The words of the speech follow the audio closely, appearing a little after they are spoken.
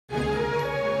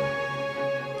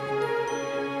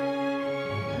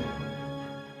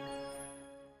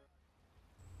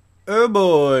Oh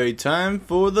boy, time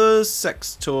for the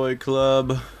sex toy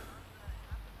club.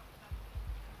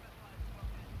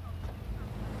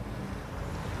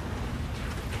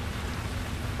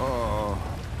 Oh,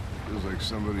 feels like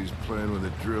somebody's playing with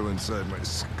a drill inside my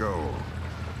skull.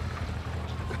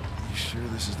 You sure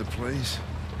this is the place?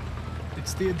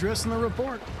 It's the address in the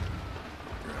report.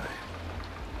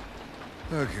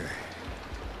 Right. Okay.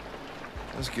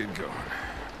 Let's get going.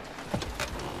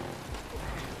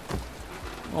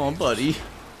 Oh, buddy.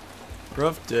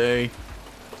 Rough day.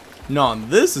 No,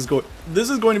 this is going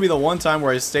to be the one time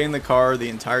where I stay in the car the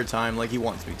entire time like he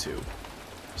wants me to.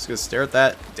 Just gonna stare at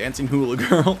that dancing hula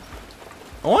girl.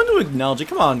 I wanted to acknowledge it.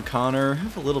 Come on, Connor.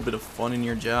 Have a little bit of fun in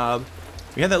your job.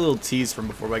 We had that little tease from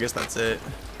before, but I guess that's it.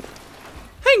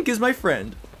 Hank is my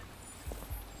friend.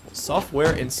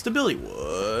 Software instability.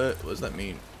 What does that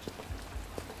mean?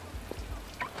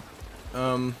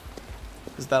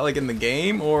 Is that like in the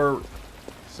game or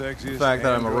Sexiest the fact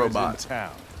that I'm a androids robot? in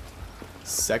town.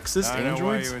 Sexist I know why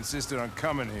androids? you insisted on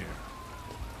coming here.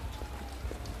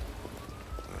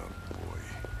 Oh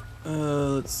boy.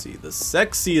 Let's see. The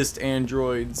sexiest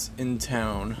androids in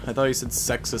town. I thought you said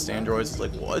sexist androids.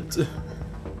 Like, what?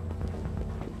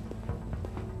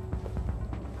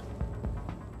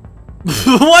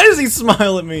 Why does he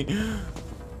smile at me?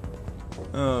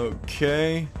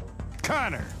 Okay.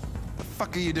 Connor, the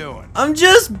fuck are you doing? I'm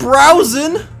just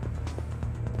browsing.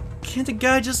 Can't a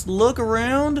guy just look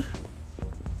around?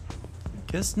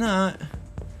 Guess not.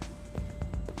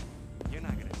 You're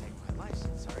not gonna take my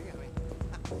license, are you? I mean,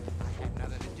 I had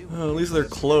nothing to do with At least they're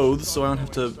clothed, so I don't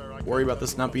have to worry about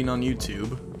this not being on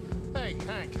YouTube. Hey,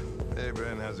 Hank. Hey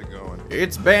Ben, how's it going?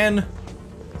 It's Ben.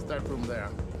 It's that room there.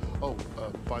 Oh,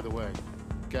 by the way,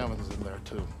 Gavin's in there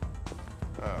too.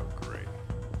 Oh great.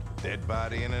 Dead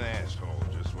body and an asshole,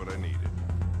 just what I needed.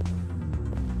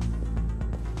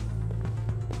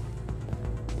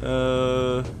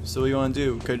 So what do you want to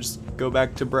do? Could I just go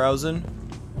back to browsing?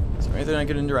 Is there anything I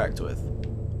could interact with?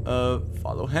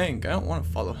 Follow Hank. I don't want to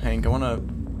follow Hank. I want to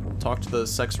talk to the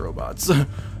sex robots.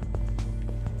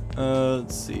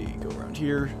 Let's see. Go around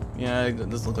here. Yeah, it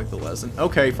doesn't look like the lesson.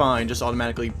 Okay, fine. Just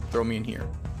automatically throw me in here.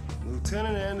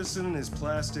 Lieutenant Anderson and his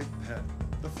plastic pet.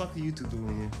 The fuck are you two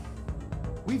doing here?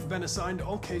 We've been assigned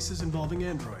all cases involving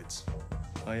androids.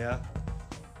 Oh yeah?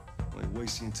 Like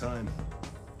wasting time.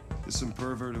 There's some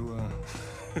pervert who,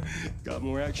 got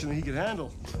more action than he could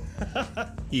handle.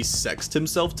 He sexed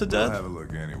himself to I'll death? have a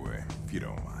look anyway, if you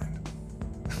don't mind.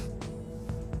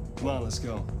 Come on, let's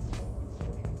go.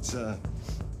 It's,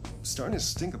 starting to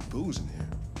stink of booze in here.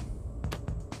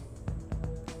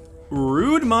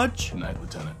 Rude much? Good night,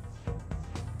 Lieutenant.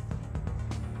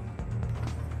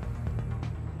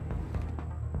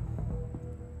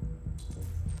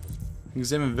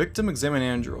 Examine victim, examine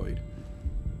android.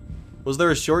 Was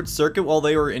there a short circuit while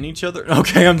they were in each other?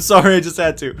 Okay, I'm sorry, I just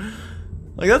had to.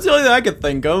 Like, that's the only thing I could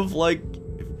think of. Like,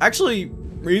 actually,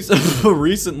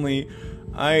 recently,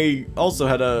 I also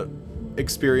had a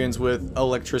experience with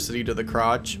electricity to the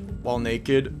crotch while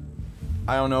naked.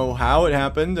 I don't know how it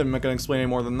happened. I'm not gonna explain any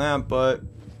more than that, but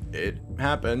it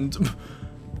happened.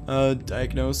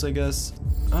 Diagnose, I guess.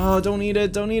 Oh, don't eat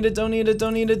it, don't eat it, don't eat it,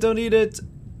 don't eat it, don't eat it.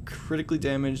 Critically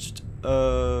damaged.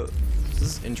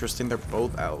 This is interesting. They're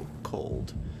both out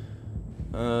cold.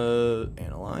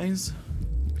 Analyze.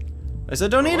 I said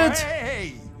don't eat it!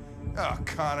 Hey! Oh,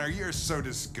 Connor, you're so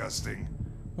disgusting.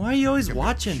 Why are you always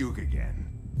watching? Puke again.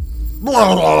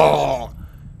 Blah,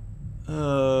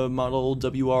 blah. Model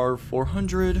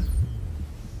WR400.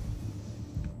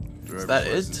 Is that it?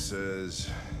 Driver's license says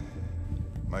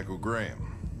Michael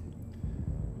Graham.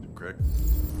 Correct?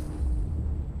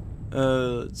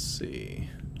 Let's see.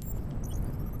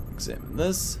 Examine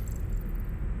this.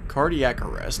 Cardiac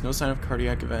arrest. No sign of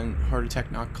cardiac event. Heart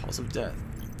attack not cause of death.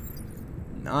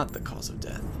 Not the cause of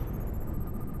death.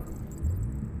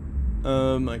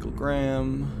 Michael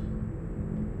Graham.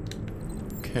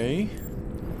 Okay.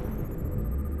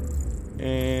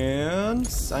 And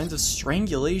signs of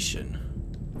strangulation.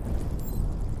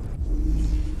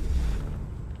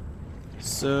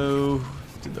 So,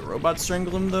 did the robot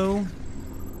strangle him though?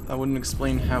 That wouldn't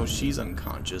explain how she's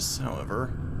unconscious,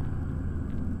 however.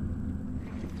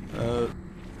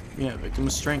 Yeah, victim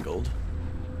was strangled.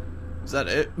 Is that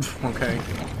it? Okay.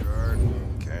 Card,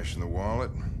 cash in the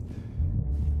wallet.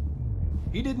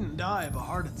 He didn't die of a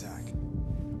heart attack.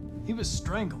 He was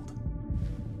strangled.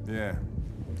 Yeah,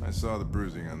 I saw the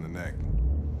bruising on the neck.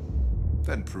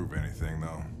 Doesn't prove anything,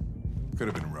 though. Could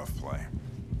have been rough play.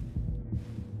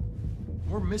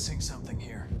 We're missing something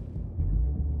here.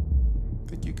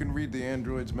 Think you can read the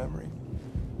android's memory?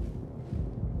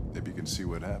 Maybe you can see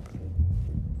what happened.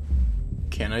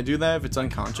 Can I do that if it's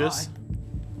unconscious?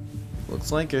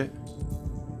 Looks like it.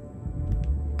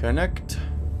 Connect.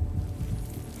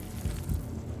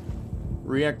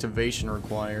 Reactivation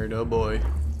required. Oh boy.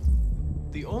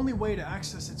 The only way to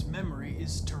access its memory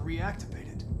is to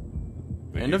reactivate it.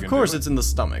 And of course it's in the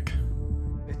stomach.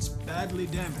 It's badly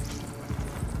damaged.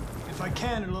 If I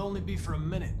can, it'll only be for a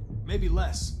minute, maybe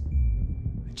less.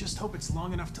 I just hope it's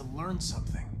long enough to learn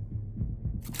something.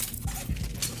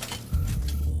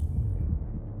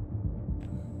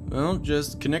 Well,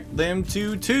 just connect them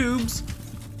two tubes.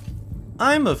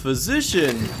 I'm a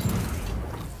physician.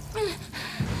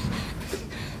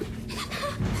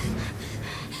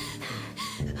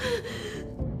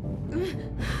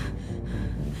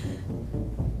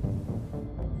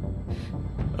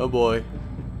 Oh boy.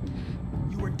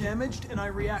 You were damaged and I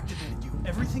reactivated you.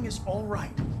 Everything is all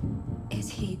right. Is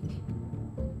he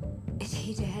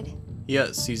dead?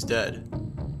 Yes, he's dead.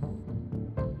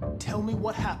 Tell me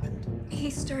what happened. He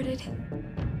started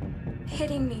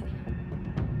hitting me.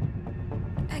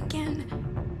 Again.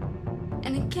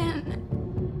 And again.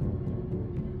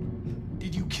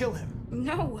 Did you kill him?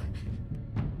 No.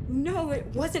 No, it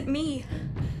wasn't me.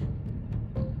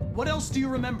 What else do you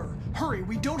remember? Hurry,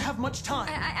 we don't have much time.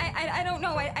 I don't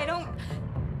know. I don't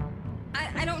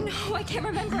know. I can't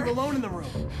remember. You were alone in the room.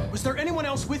 Was there anyone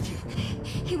else with you?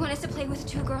 He wanted us to play with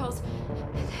 2 girls.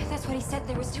 That's what he said.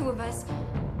 There was 2 of us.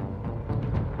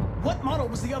 What model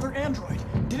was the other android?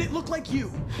 Did it look like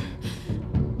you?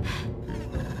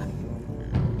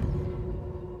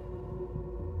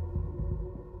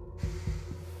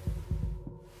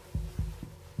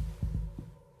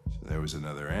 So there was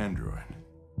another android.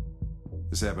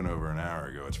 This happened over an hour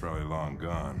ago. It's probably long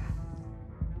gone.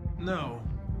 No.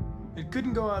 It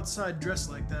couldn't go outside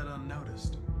dressed like that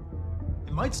unnoticed.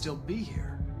 It might still be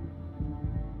here.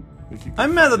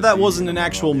 I'm mad that that wasn't an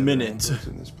actual minute.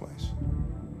 In this place.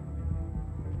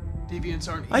 Deviants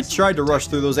aren't I easily tried to rush detected.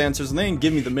 through those answers and they didn't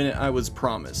give me the minute I was There's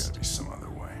promised. gotta be some other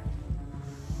way.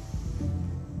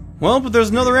 Well, but there's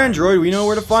another android. We know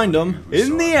where to find him. Who saw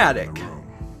In the it attic. room?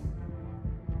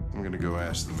 I'm gonna go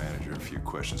ask the manager a few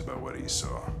questions about what he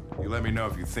saw. You let me know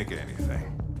if you think of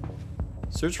anything.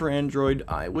 Search for android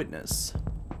eyewitness.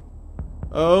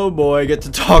 Oh boy, I get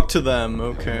to talk to them. You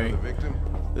Okay. know the victim?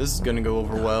 This is gonna go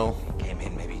over well. Came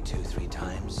in maybe 2-3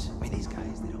 times. I mean, these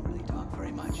guys, they don't really talk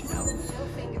very much, you know?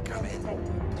 Come in, do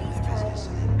their business,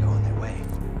 and then go on their way.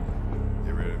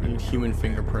 Get rid of it. Need human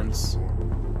fingerprints.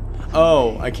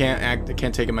 Oh, I can't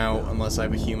take him out unless I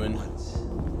have a human. Once,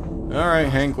 Alright,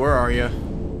 Hank, where are you?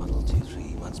 model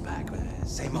 2-3 months back.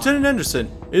 Same model. Lieutenant Anderson,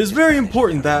 it is very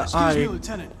important that Excuse me, I...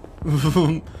 Lieutenant.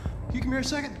 Can you come here a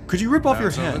second? Could you rip off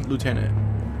your Found hand, something? Lieutenant?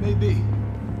 Maybe.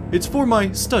 It's for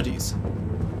my studies.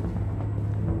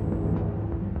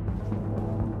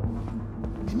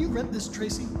 Can you rent this,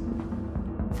 Tracy?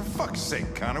 For fuck's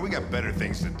sake, Connor, we got better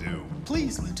things to do.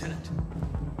 Please, Lieutenant.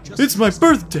 Just It's my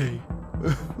birthday!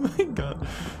 Oh my god.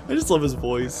 I just love his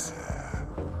voice.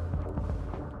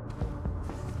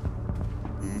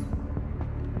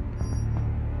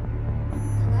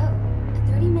 Hello. A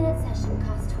 30-minute session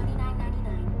costs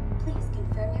 $29.99. Please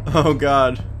confirm your Oh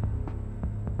god.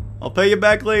 I'll pay you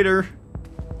back later.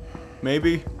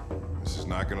 Maybe. This is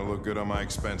not gonna look good on my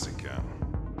expense account.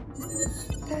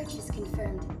 purchase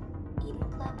confirmed. Eden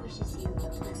Club wishes you a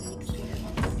pleasant experience.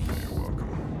 You're welcome.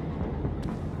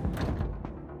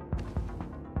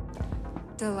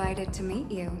 Delighted to meet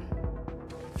you.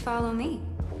 Follow me.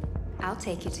 I'll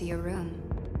take you to your room.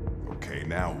 Okay,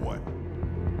 now what?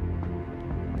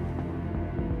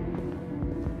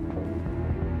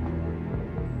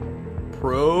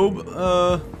 Probe,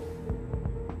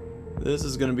 this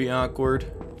is gonna be awkward.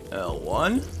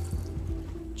 L1.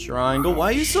 Triangle. Why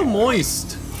are you so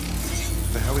moist?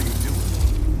 What the hell are you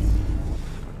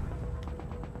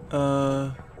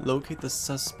doing? Locate the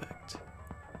suspect.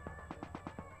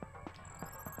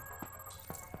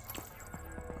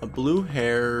 A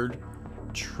blue-haired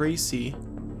Tracy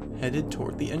headed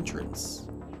toward the entrance.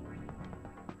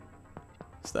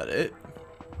 Is that it?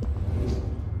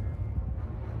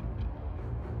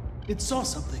 It saw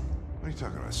something. What are you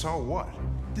talking about? Saw what?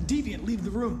 The deviant leave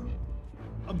the room.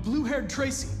 A blue-haired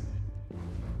Tracy.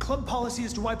 Club policy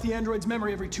is to wipe the android's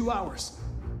memory every 2 hours.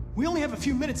 We only have a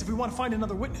few minutes if we want to find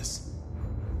another witness.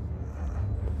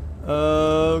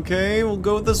 Okay, we'll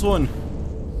go with this one.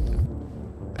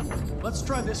 Let's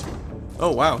try this one.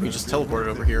 Oh wow, he just teleported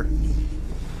over here.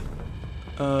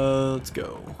 Let's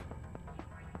go.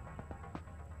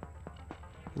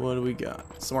 What do we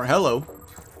got? Some more hello.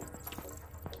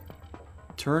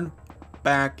 Turn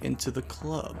back into the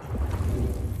club.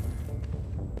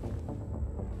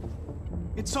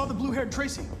 It saw the blue-haired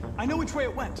Tracy. I know which way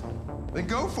it went. Then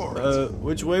go for it.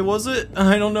 Which way was it?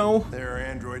 I don't know. There are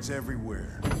androids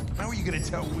everywhere. How are you gonna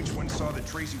tell which one saw the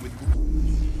Tracy with...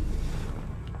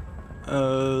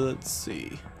 Let's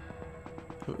see.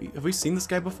 Have we seen this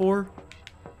guy before?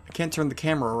 I can't turn the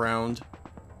camera around.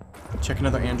 Check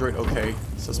another android. Okay.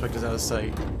 Suspect is out of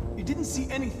sight. You didn't see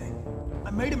anything.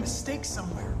 I made a mistake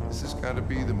somewhere. This has got to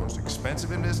be the most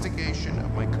expensive investigation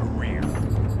of my career.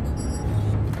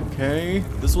 Okay.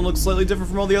 This one looks slightly different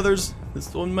from all the others.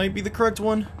 This one might be the correct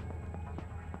one.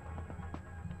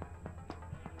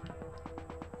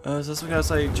 Suspect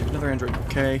outside. Check another android.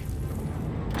 Okay.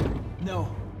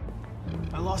 No.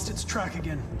 I lost its track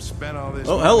again. Spent all this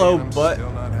Oh, money hello, and I'm but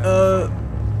still not having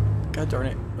fun. God darn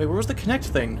it. Wait, where was the connect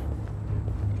thing?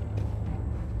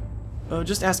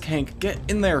 Just ask Hank. Get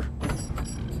in there.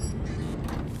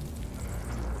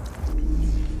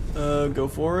 Go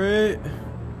for it.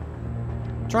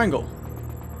 Triangle.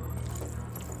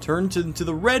 Turn to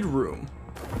the red room.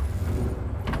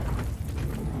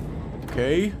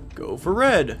 Okay, go for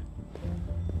red.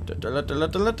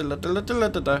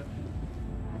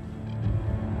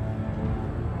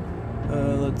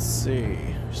 Let's see.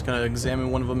 Just gotta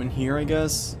examine one of them in here, I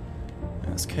guess.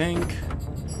 Ask Hank.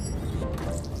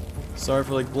 Sorry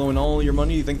for like blowing all your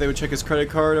money. You think they would check his credit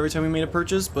card every time we made a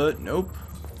purchase, but nope.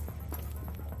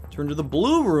 Turn to the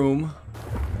blue room.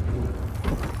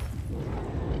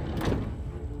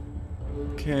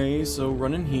 Okay, so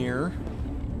run in here.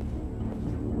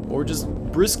 Or just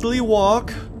briskly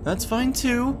walk. That's fine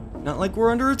too. Not like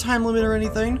we're under a time limit or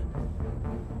anything.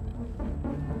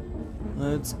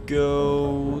 Let's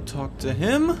go talk to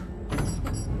him.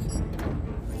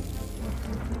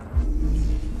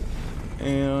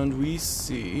 And we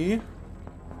see...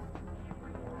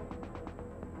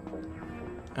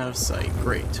 out of sight.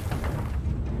 Great.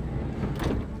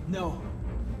 No.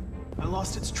 I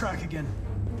lost its track again.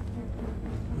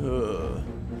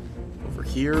 Over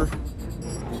here.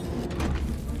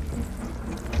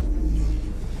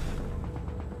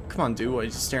 Come on, dude. Why are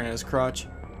you just staring at his crotch?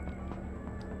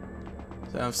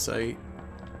 It's out of sight.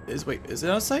 Wait, is it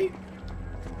out of sight?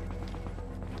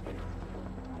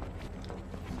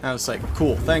 Out of sight.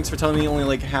 Cool. Thanks for telling me only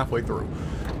like halfway through.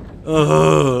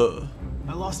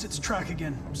 I lost its track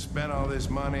again. Spent all this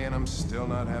money and I'm still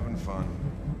not having fun.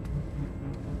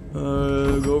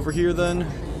 Go over here then.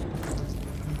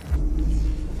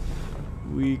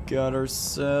 We got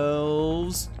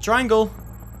ourselves triangle.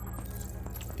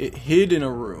 It hid in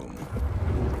a room.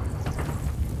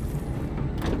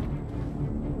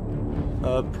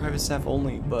 Private staff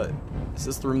only, but is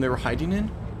this the room they were hiding in?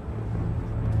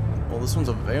 Well, this one's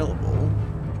available.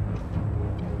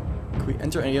 Can we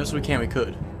enter? Yes, we can. We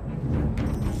could.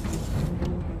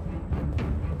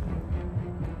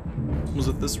 Was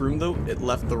it this room though? It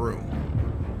left the room.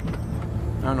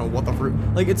 I don't know what the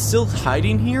room. Like, it's still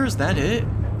hiding here. Is that it?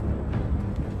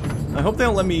 I hope they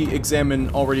don't let me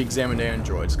examine already examined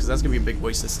androids, because that's gonna be a big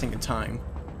waste of stinking time.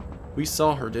 We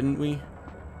saw her, didn't we?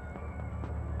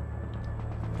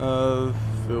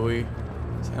 Phooey.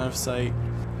 It's out of sight.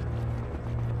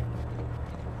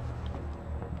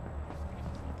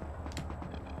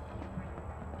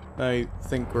 I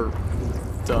think we're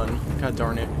done. God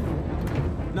darn it.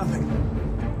 Nothing.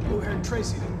 Blue-haired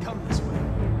Tracy didn't come this way.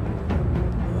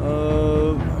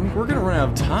 We're gonna run out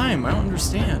of time. I don't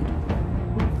understand.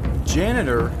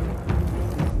 Janitor.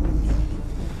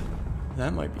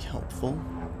 That might be helpful.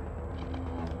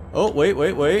 Oh,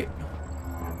 wait.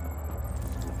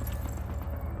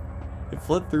 It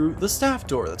fled through the staff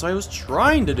door. That's what I was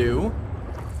trying to do.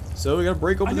 So we gotta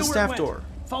break open the staff door.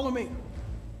 Follow me.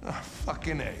 Oh,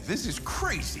 fucking A. This is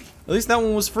crazy. At least that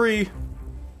one was free.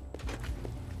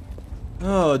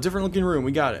 Oh, different looking room.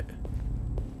 We got it.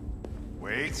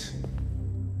 Wait.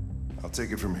 I'll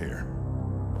take it from here.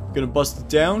 Gonna bust it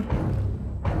down.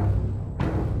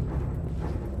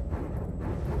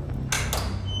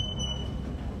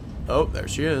 Oh, there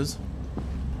she is.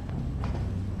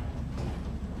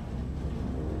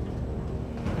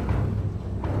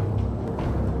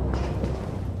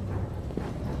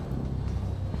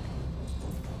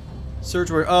 Search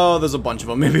where? Oh, there's a bunch of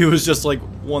them. Maybe it was just like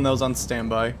one that was on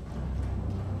standby.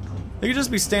 They could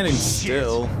just be standing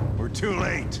still. We're too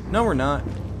late. No, we're not.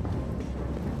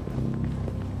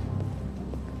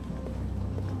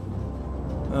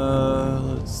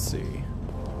 Let's see.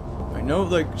 I know,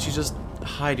 like, she's just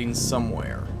hiding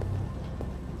somewhere.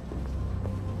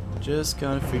 Just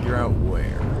gotta figure out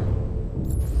where.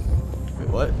 Wait,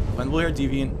 what? Find the blue-haired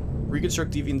deviant.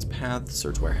 Reconstruct deviant's path.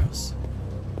 Search warehouse.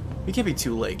 We can't be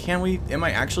too late, can we? Am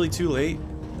I actually too late?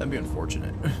 That'd be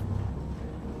unfortunate.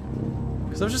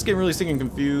 Because I was just getting really stinking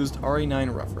confused.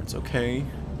 RE9 reference, okay.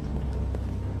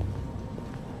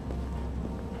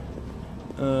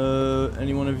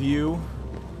 Any one of you?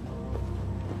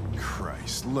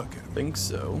 Christ, look at them. Think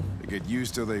so. They get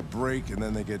used till they break and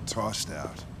then they get tossed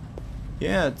out.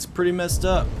 Yeah, it's pretty messed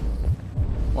up.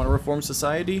 Want to reform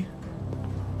society?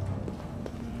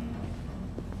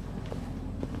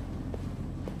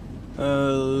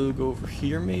 Go over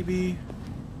here maybe?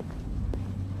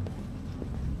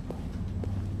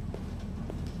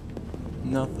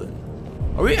 Nothing.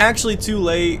 Are we actually too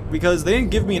late? Because they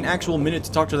didn't give me an actual minute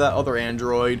to talk to that other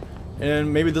android.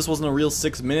 And maybe this wasn't a real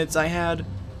 6 minutes I had.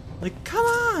 Like, come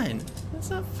on! That's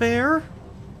not fair.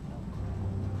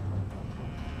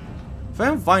 If I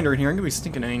don't find her in here, I'm gonna be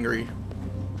stinking angry.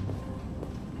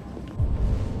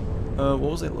 What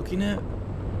was I looking at?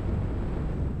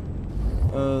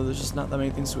 There's just not that many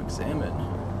things to examine.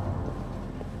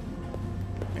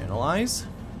 Analyze.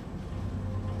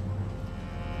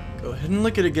 Go ahead and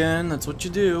lick it again, that's what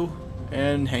you do.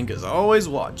 And Hank is always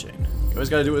watching. You always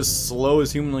gotta do it as slow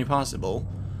as humanly possible.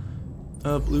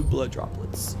 Blue blood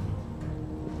droplets.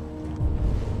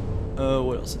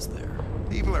 What else is there?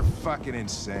 People are fucking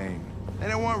insane. They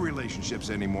don't want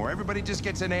relationships anymore. Everybody just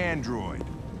gets an android.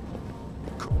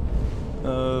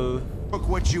 Cook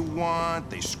what you want,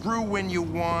 they screw when you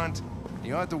want.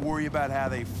 You don't have to worry about how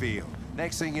they feel.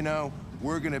 Next thing you know,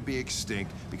 we're gonna be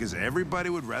extinct because everybody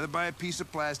would rather buy a piece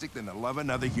of plastic than to love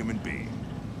another human being.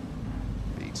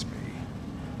 Beats me.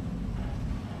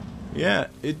 Yeah,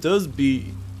 it does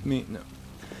beat me. No.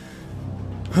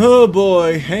 Oh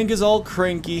boy, Hank is all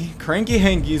cranky. Cranky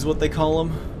Hanky is what they call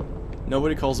him.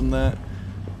 Nobody calls him that.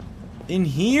 In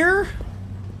here?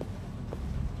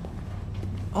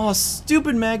 Oh,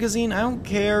 stupid magazine. I don't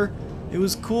care. It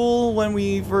was cool when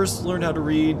we first learned how to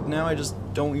read. Now I just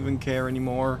don't even care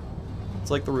anymore. It's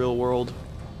like the real world.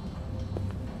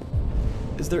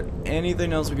 Is there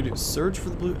anything else we could do? Search for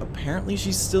the blue. Apparently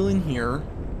she's still in here.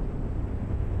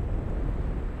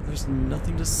 There's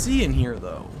nothing to see in here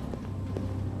though.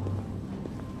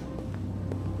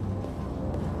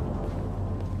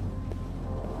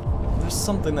 There's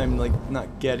something I'm like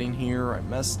not getting here. I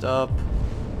messed up.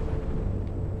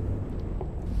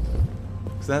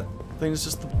 That thing is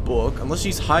just the book. Unless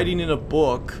she's hiding in a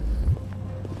book,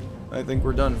 I think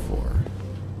we're done for.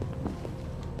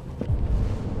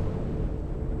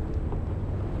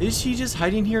 Is she just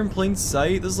hiding here in plain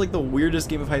sight? This is like the weirdest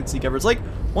game of hide and seek ever. It's like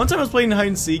one time I was playing hide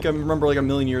and seek. I remember like a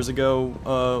million years ago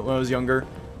when I was younger.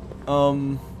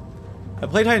 I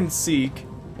played hide and seek,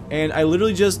 and I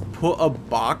literally just put a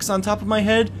box on top of my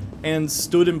head and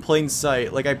stood in plain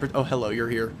sight. Like oh hello, you're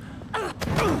here.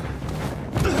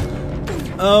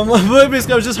 But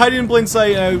basically I was just hiding in plain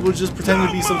sight and I was just pretending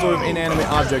to be some sort of inanimate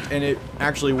object, and it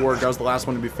actually worked. I was the last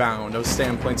one to be found. I was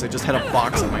staying in plain sight, just had a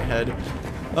box on my head.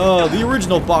 The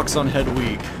original box on head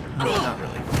week. Not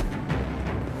really.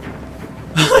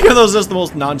 Like that was just the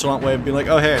most nonchalant way of being like,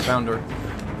 oh hey, I found her.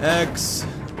 X,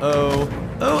 O,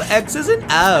 X's and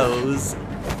O's.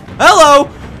 Hello!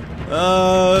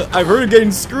 I've heard of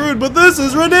getting screwed, but this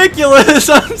is ridiculous!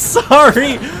 I'm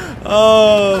sorry!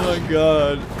 Oh my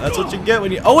god. That's what you get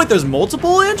when you... Oh wait, there's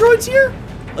multiple androids here?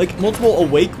 Like, multiple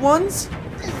awake ones?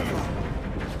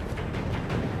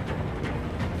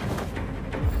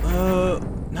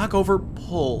 Knock over,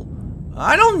 pull.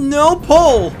 I don't know,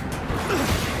 pull!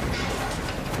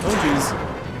 Oh jeez.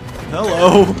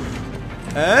 Hello.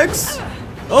 X?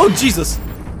 Oh Jesus.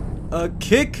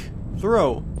 Kick,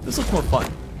 throw. This looks more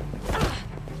fun.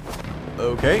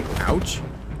 Okay, ouch.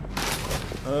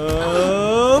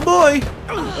 Oh boy!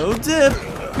 Oh dip!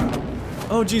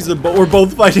 Oh jeez, we're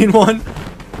both fighting one.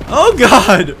 Oh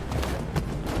god!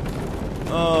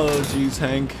 Oh jeez,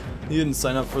 Hank, you didn't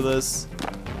sign up for this.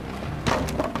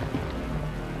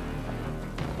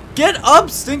 Get up,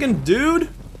 stinking dude!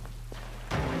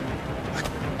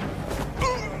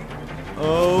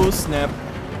 Oh snap!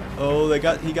 Oh,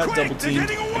 he got double teamed.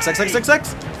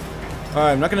 X. All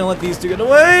right, I'm not gonna let these two get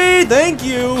away. Thank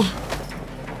you.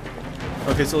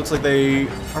 Okay, so it looks like they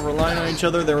are relying on each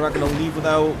other. They're not going to leave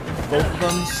without both of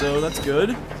them, so that's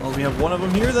good. As long as we have one of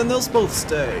them here, then they'll both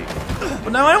stay. But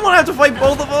now I don't want to have to fight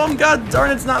both of them. God darn,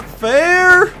 it's not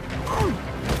fair.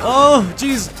 Oh,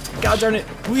 jeez. God darn it.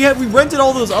 We rented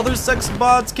all those other sex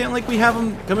bots. Can't like we have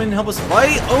them come in and help us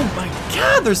fight? Oh my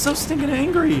god, they're so stinking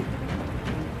angry.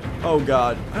 Oh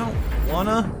god. I don't want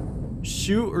to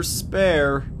shoot or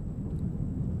spare.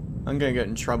 I'm going to get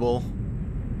in trouble.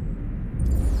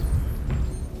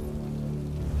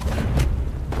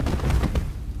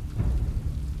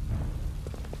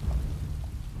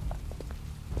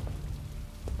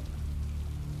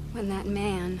 When that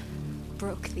man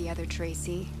broke the other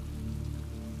Tracy.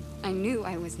 I knew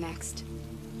I was next.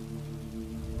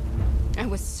 I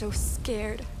was so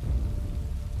scared.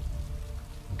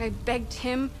 I begged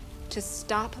him to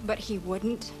stop, but he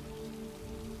wouldn't.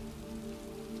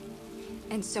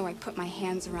 And so I put my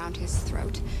hands around his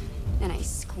throat, and I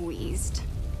squeezed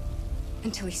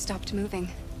until he stopped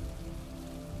moving.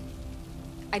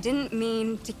 I didn't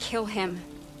mean to kill him.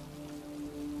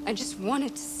 I just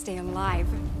wanted to stay alive.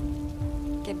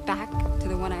 Get back to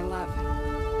the one I love.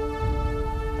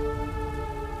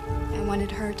 I wanted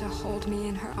her to hold me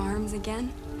in her arms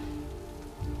again.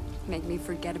 Make me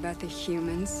forget about the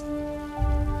humans.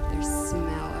 Their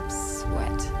smell of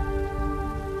sweat.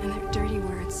 And their dirty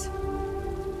words.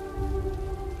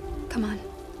 Come on.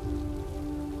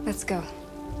 Let's go.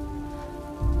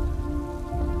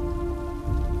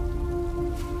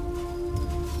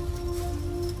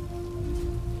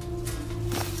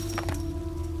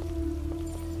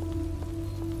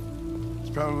 It's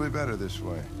probably better this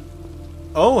way.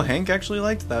 Oh, Hank actually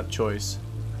liked that choice.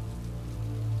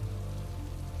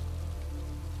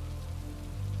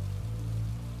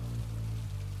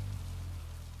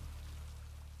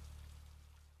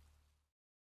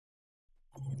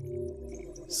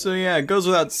 So yeah, it goes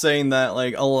without saying that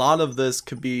like a lot of this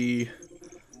could be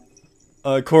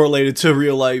correlated to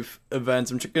real life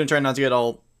events. I'm gonna try not to get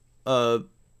all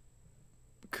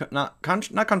not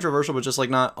controversial, but just like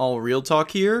not all real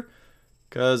talk here,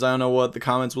 because I don't know what the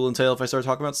comments will entail if I start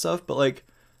talking about stuff. But like,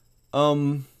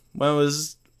 when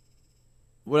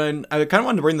I kind of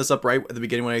wanted to bring this up right at the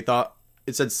beginning when I thought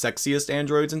it said sexiest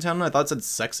androids in town. I thought it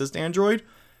said sexist android,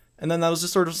 and then that was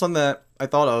just sort of something that I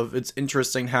thought of. It's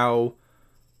interesting how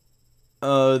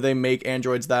they make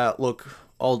androids that look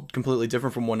all completely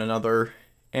different from one another,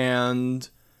 and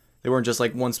they weren't just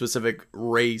like one specific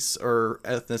race or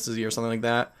ethnicity or something like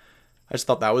that. I just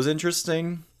thought that was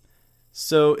interesting.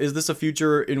 So is this a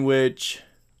future in which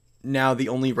now the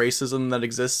only racism that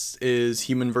exists is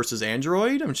human versus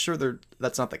android? I'm sure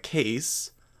that's not the case.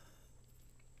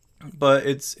 But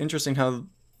it's interesting how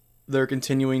they're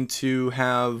continuing to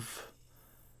have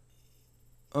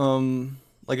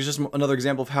like it's just another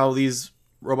example of how these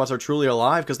robots are truly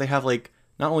alive, because they have like,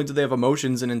 not only do they have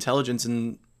emotions and intelligence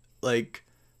and like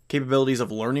capabilities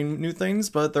of learning new things,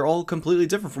 but they're all completely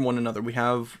different from one another. We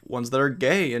have ones that are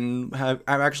gay and have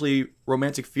actually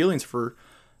romantic feelings for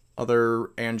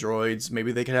other androids.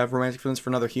 Maybe they could have romantic feelings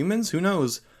for other humans, who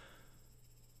knows?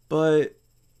 But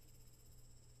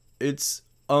it's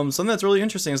something that's really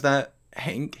interesting is that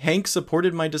Hank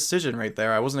supported my decision right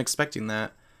there. I wasn't expecting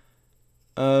that.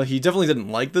 He definitely didn't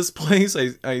like this place.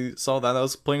 I saw that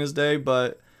was plain as day,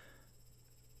 but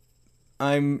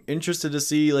I'm interested to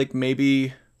see, like,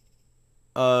 maybe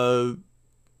in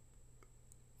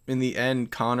the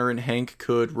end Connor and Hank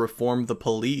could reform the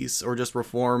police, or just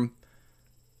reform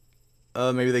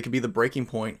maybe they could be the breaking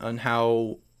point on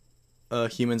how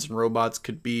humans and robots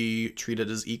could be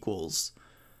treated as equals.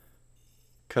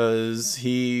 Because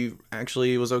he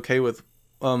actually was okay with,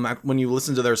 when you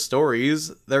listen to their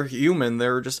stories, they're human,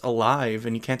 they're just alive,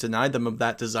 and you can't deny them of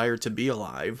that desire to be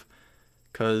alive,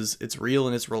 because it's real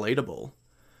and it's relatable.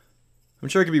 I'm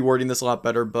sure I could be wording this a lot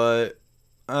better, but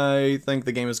I think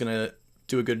the game is going to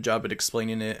do a good job at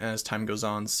explaining it as time goes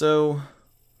on, so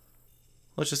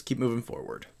let's just keep moving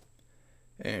forward.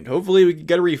 And hopefully we can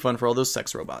get a refund for all those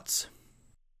sex robots.